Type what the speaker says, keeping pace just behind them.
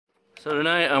So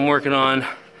tonight I'm working on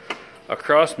a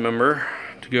crossmember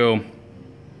to go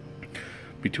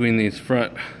between these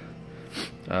front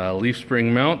leaf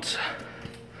spring mounts.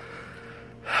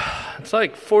 It's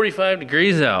like 45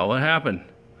 degrees out. What happened?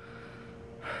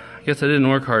 I guess I didn't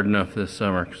work hard enough this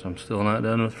summer because I'm still not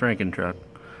done with FrankenTruck.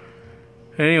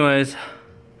 Anyways,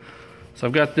 so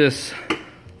I've got this,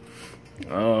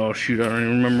 oh shoot, I don't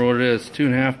even remember what it is,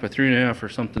 2.5 by 3.5 or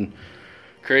something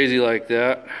crazy like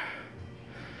that.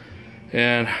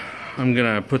 And I'm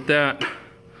gonna put that,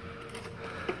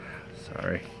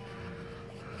 sorry,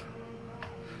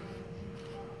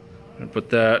 I'm gonna put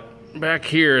that back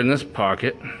here in this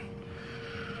pocket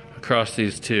across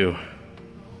these two.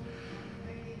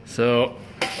 So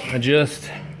I just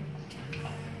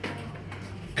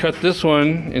cut this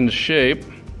one into shape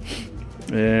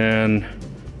and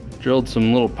drilled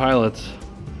some little pilots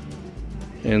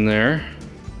in there.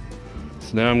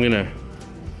 So now I'm gonna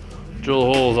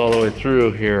drill holes all the way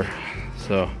through here.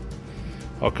 So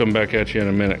I'll come back at you in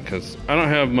a minute because I don't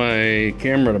have my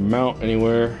camera to mount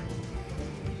anywhere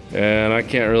and I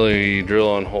can't really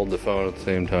drill and hold the phone at the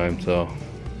same time, so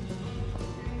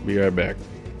be right back.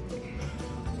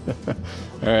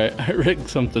 Alright, I rigged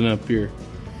something up here,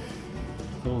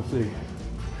 so we'll see.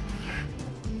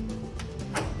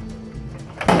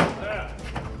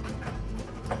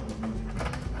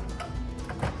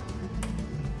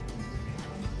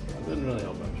 Doesn't really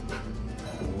help much.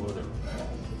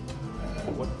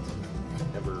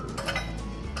 Whatever.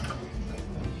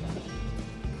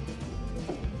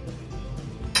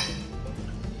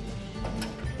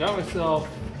 Got myself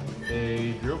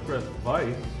a drill press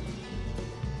vise,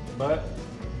 but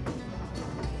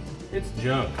it's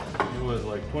junk. It was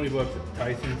like 20 bucks at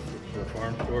Tyson's, which is a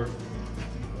farm store.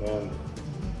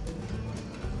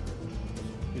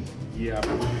 Yeah.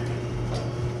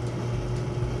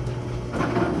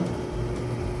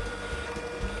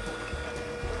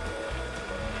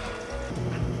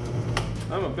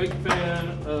 I'm a big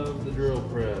fan of the drill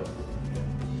press.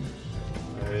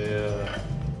 I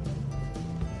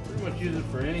pretty much use it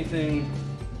for anything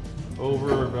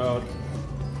over about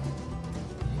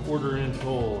a 1/4 inch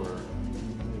hole or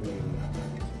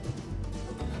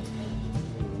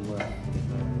even less.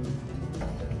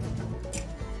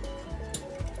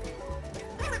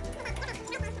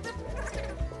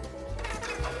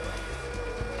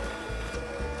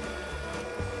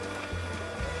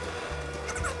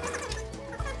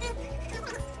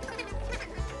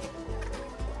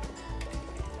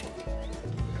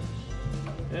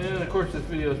 And of course this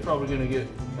video is probably going to get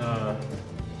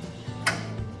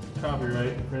copyright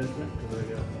infringement because I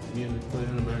got music playing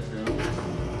in the background.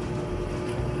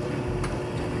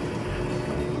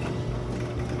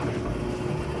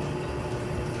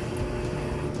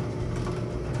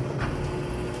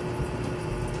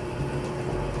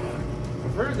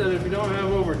 I've heard that if you don't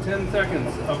have over 10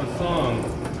 seconds of a song,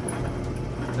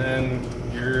 then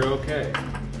you're okay.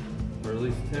 Or at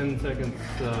least 10 seconds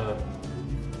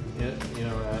you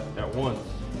know, at once,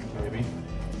 maybe.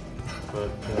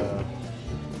 But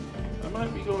I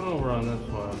might be going over on this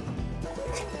one.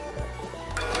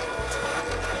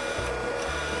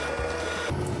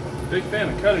 Big fan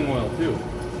of cutting oil too.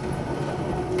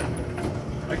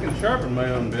 I can sharpen my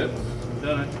own bits. I've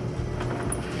done it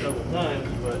several times,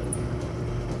 but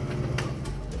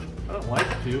I don't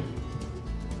like to.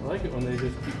 I like it when they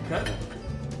just keep cutting.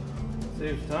 It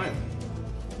saves time.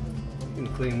 You can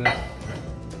clean this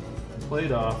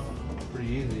plate off pretty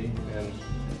easy and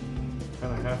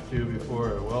kind of have to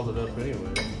before I weld it up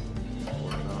anyway.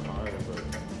 Or not I, but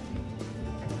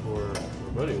before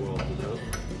my buddy welds it up.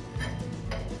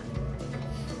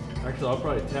 Actually, I'll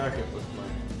probably tack it with my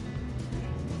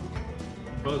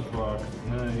buzz box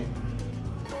tonight.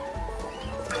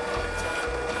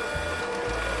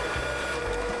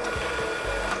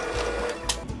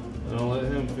 And I'll let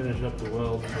him finish up the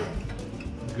weld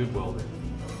with a good welder.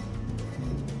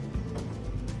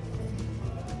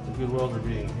 Good welder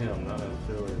being him, not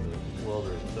necessarily the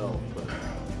welder itself, but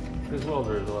his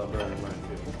welder is a lot better than mine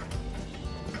too.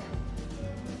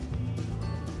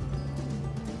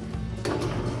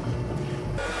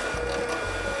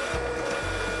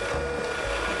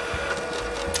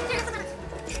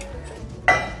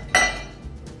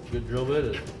 Good drill bit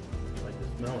is like the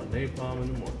smell of napalm in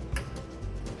the morning.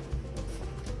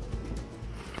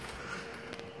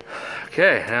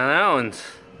 Okay, now that one's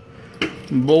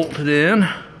bolted in.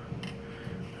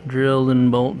 Drilled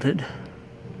and bolted,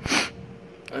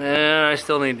 and I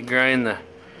still need to grind the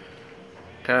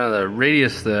kind of the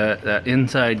radius, that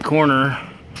inside corner,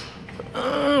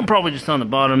 probably just on the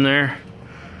bottom there.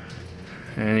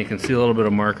 And you can see a little bit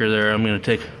of marker there. I'm going to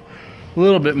take a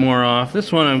little bit more off.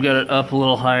 This one I've got it up a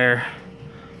little higher.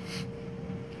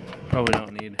 Probably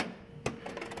don't need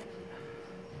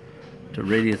to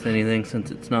radius anything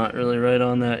since it's not really right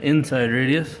on that inside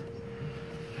radius.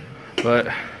 But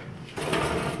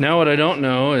now what I don't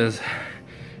know is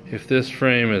if this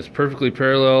frame is perfectly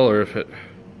parallel or if it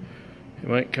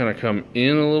might kind of come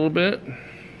in a little bit,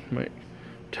 might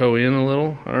toe in a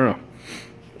little. I don't know.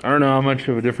 I don't know how much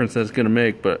of a difference that's going to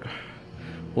make, but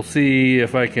we'll see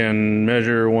if I can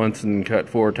measure once and cut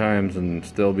 4 times and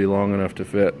still be long enough to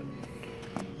fit.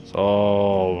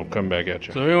 So I'll come back at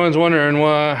you. So everyone's wondering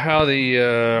how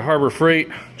the Harbor Freight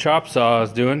chop saw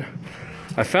is doing.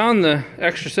 I found the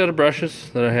extra set of brushes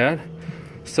that I had.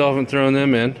 Still haven't thrown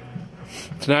them in.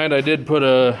 Tonight I did put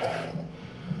a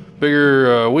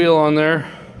bigger wheel on there,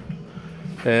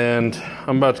 and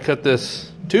I'm about to cut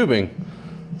this tubing.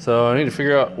 So I need to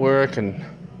figure out where I can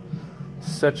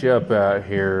set you up at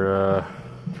here.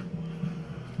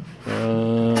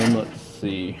 Let's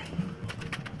see.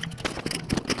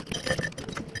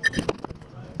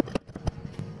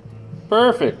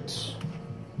 Perfect.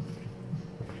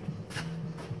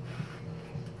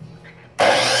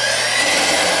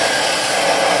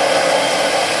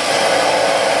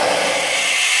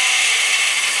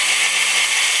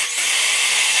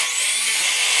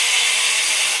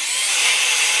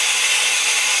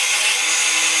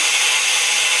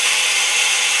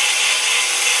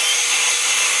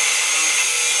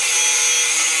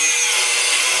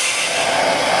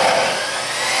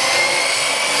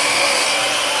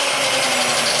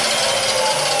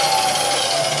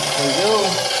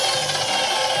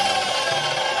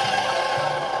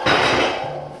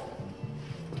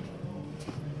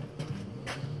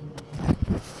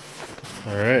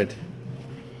 Alright.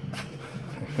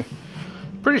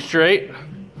 Pretty straight.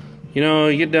 You know,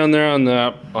 you get down there on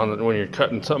the when you're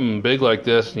cutting something big like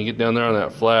this, and you get down there on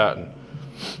that flat, and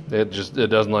it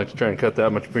doesn't like to try and cut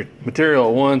that much material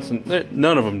at once, and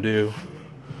none of them do.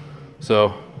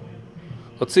 So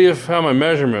let's see how my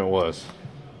measurement was.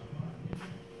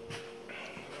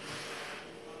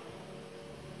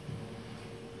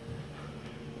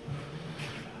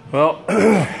 Well,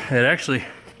 it actually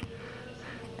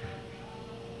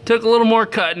took a little more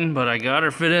cutting, but I got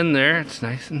her fit in there. It's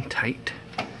nice and tight.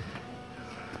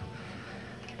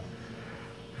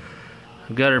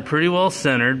 I've got her pretty well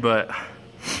centered, but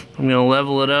I'm gonna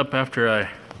level it up after I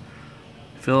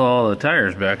fill all the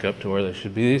tires back up to where they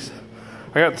should be.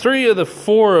 I got 3 of the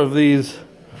 4 of these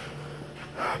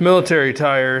military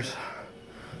tires,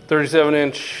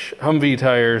 37-inch Humvee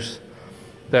tires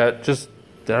that just,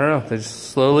 I don't know, they just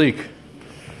slow leak.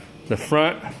 The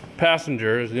front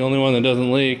passenger is the only one that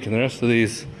doesn't leak, and the rest of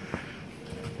these,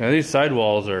 these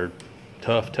sidewalls are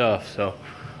tough, so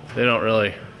they don't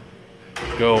really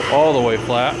go all the way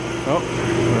flat. Oh,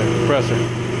 my compressor.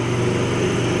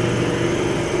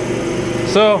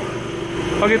 So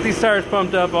I'll get these tires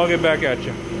pumped up. I'll get back at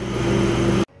you.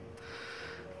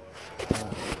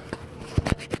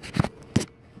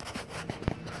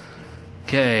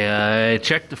 Okay, I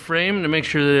checked the frame to make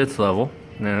sure that it's level,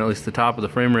 and at least the top of the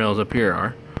frame rails up here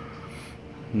are.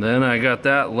 And then I got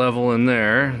that level in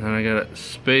there. Then I got it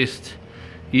spaced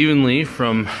evenly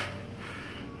from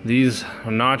these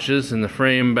notches in the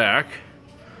frame back,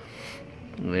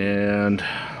 and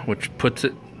which puts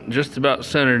it just about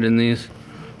centered in these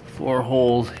 4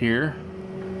 holes here.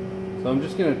 So I'm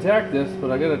just going to tack this, but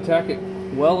I got to tack it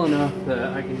well enough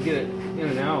that I can get it in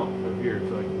and out of here,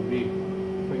 so I can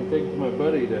take it to my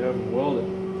buddy to have him weld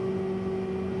it.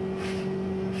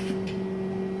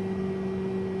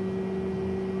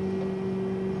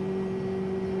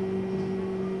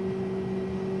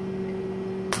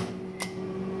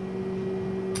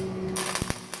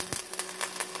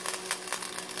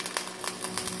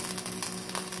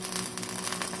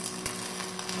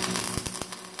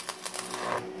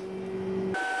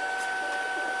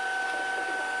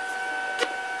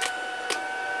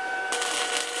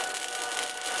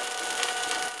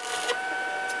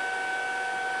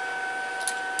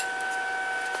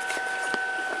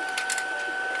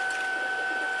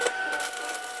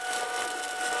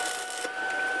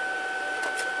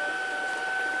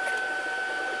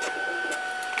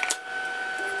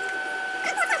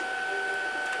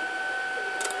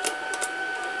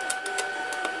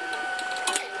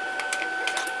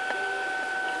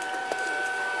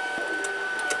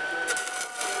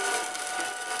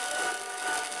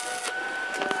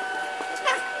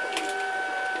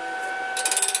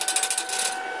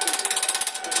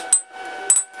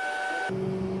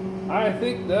 I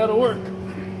think that'll work.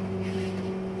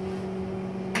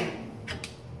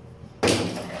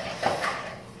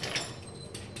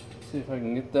 See if I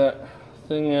can get that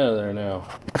thing out of there now.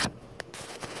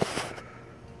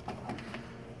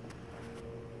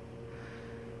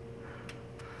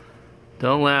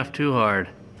 Don't laugh too hard.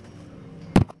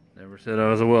 Never said I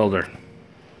was a welder.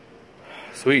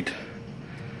 Sweet.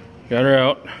 Got her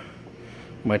out.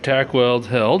 My tack weld's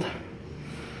held.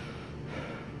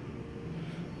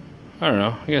 I don't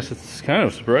know, I guess it's kind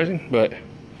of surprising, but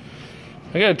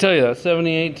I gotta tell you, that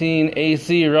 7018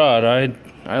 AC rod,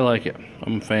 I like it.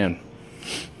 I'm a fan.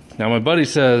 Now my buddy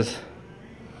says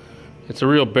it's a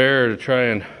real bear to try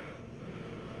and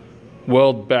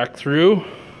weld back through,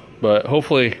 but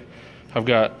hopefully I've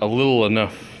got a little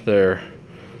enough there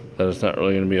that it's not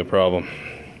really gonna be a problem.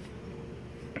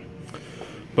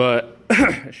 But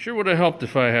it sure would have helped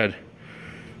if I had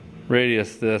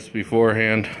radiused this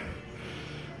beforehand.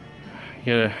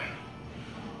 You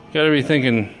gotta be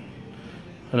thinking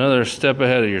another step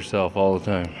ahead of yourself all the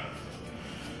time.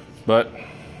 But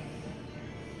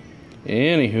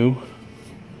anywho,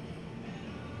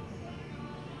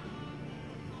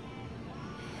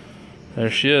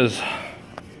 there she is.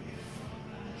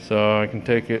 So I can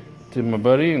take it to my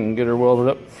buddy and get her welded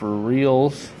up for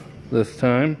reals this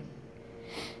time.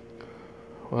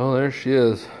 Well, there she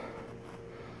is.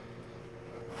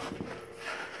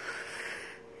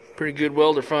 Pretty good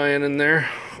welderifying in there.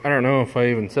 I don't know if I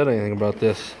even said anything about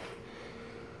this.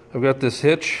 I've got this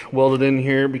hitch welded in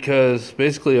here because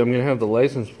basically I'm going to have the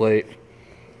license plate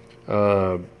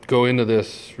go into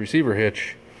this receiver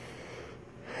hitch,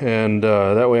 and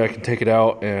that way I can take it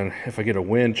out, and if I get a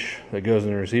winch that goes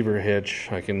in the receiver hitch,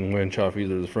 I can winch off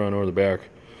either the front or the back.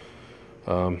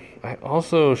 I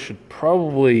also should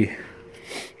probably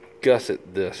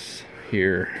gusset this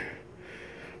here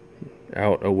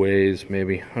out a ways,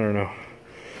 maybe. I don't know.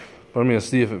 But I'm going to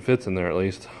see if it fits in there at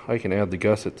least. I can add the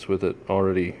gussets with it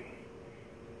already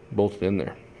bolted in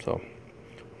there. So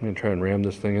I'm going to try and ram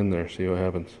this thing in there, see what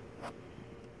happens.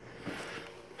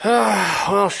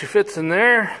 Well, she fits in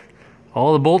there.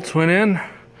 All the bolts went in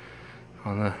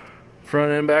on the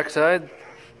front and back side.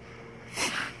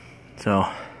 So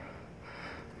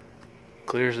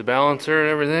clears the balancer and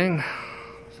everything.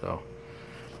 So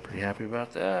pretty happy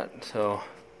about that. So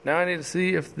now I need to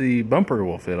see if the bumper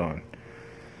will fit on.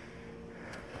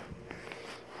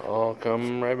 I'll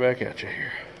come right back at you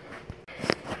here.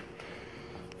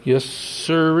 Yes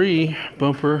sirree,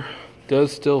 bumper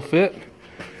does still fit.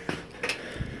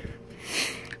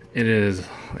 It is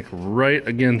like right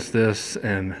against this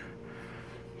and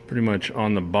pretty much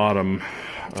on the bottom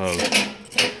of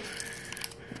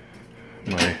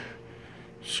my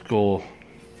skull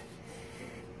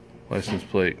license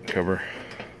plate cover.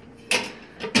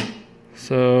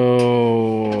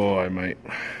 So I might,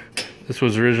 this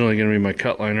was originally going to be my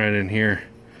cut line right in here,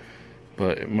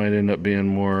 but it might end up being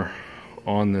more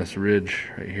on this ridge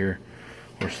right here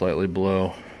or slightly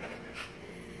below.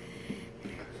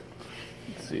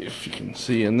 Let's see if you can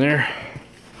see in there.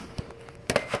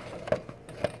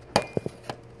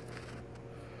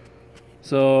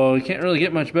 So you can't really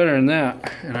get much better than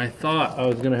that, and I thought I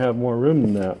was going to have more room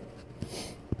than that.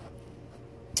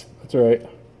 That's alright.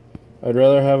 I'd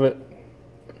rather have it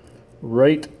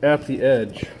right at the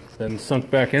edge than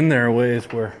sunk back in there a ways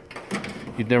where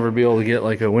you'd never be able to get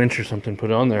like a winch or something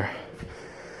put on there.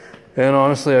 And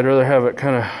honestly, I'd rather have it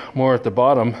kind of more at the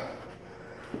bottom,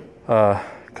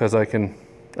 because I can,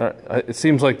 it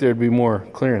seems like there'd be more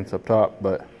clearance up top,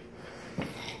 but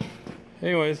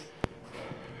anyways.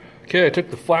 Okay, I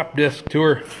took the flap disc to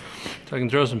her so I can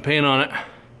throw some paint on it.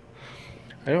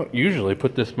 I don't usually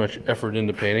put this much effort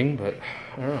into painting, but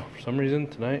I don't know, for some reason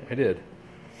tonight I did.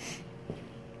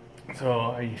 So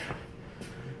I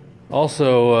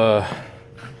also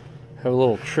have a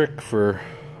little trick for,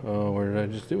 where did I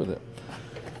just do with it?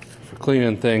 For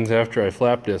cleaning things after I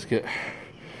flap disc it.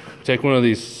 Take one of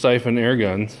these siphon air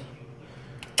guns,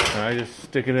 and I just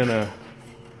stick it in a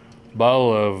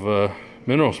bottle of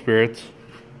mineral spirits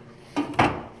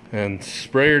and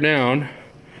spray her down,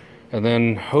 and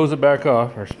then hose it back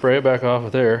off, or spray it back off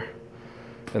with air.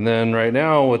 And then right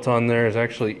now what's on there is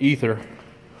actually ether.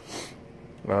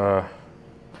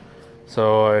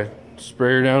 So I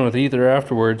spray her down with ether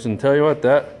afterwards, and tell you what,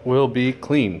 that will be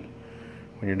clean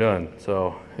when you're done.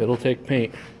 So it'll take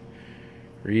paint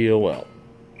real well.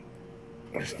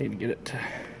 I just need to get it to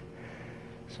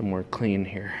somewhere clean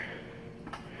here.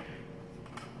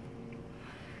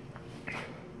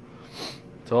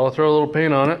 So I'll throw a little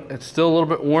paint on it. It's still a little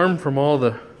bit warm from all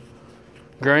the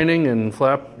grinding and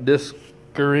flap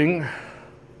discering.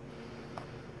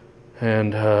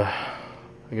 And I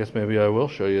guess maybe I will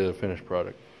show you the finished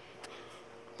product.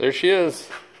 There she is.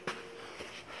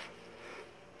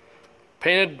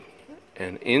 Painted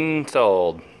and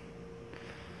installed.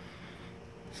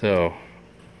 So,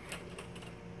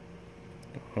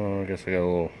 I guess I got a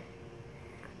little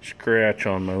scratch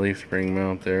on my leaf spring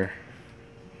mount there.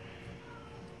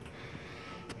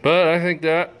 But I think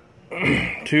that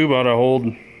tube ought to hold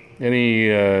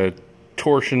any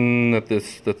torsion that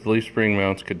the leaf spring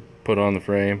mounts could put on the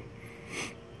frame.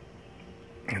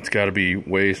 It's got to be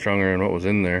way stronger than what was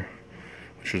in there,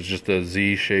 which was just a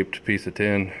Z-shaped piece of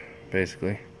tin,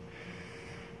 basically.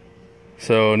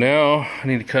 So now I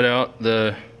need to cut out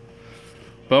the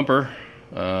bumper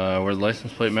where the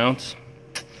license plate mounts,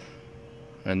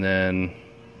 and then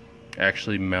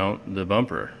actually mount the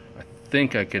bumper. I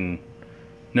think I can.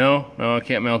 No, I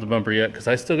can't mount the bumper yet because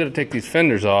I still got to take these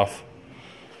fenders off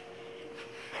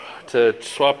to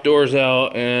swap doors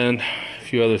out and a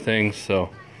few other things. So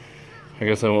I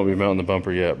guess I won't be mounting the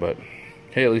bumper yet, but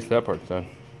hey, at least that part's done.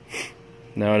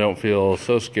 Now I don't feel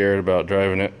so scared about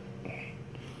driving it,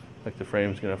 like the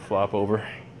frame's gonna flop over.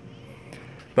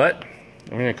 But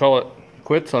I'm gonna call it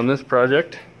quits on this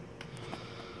project.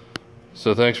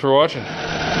 So thanks for watching.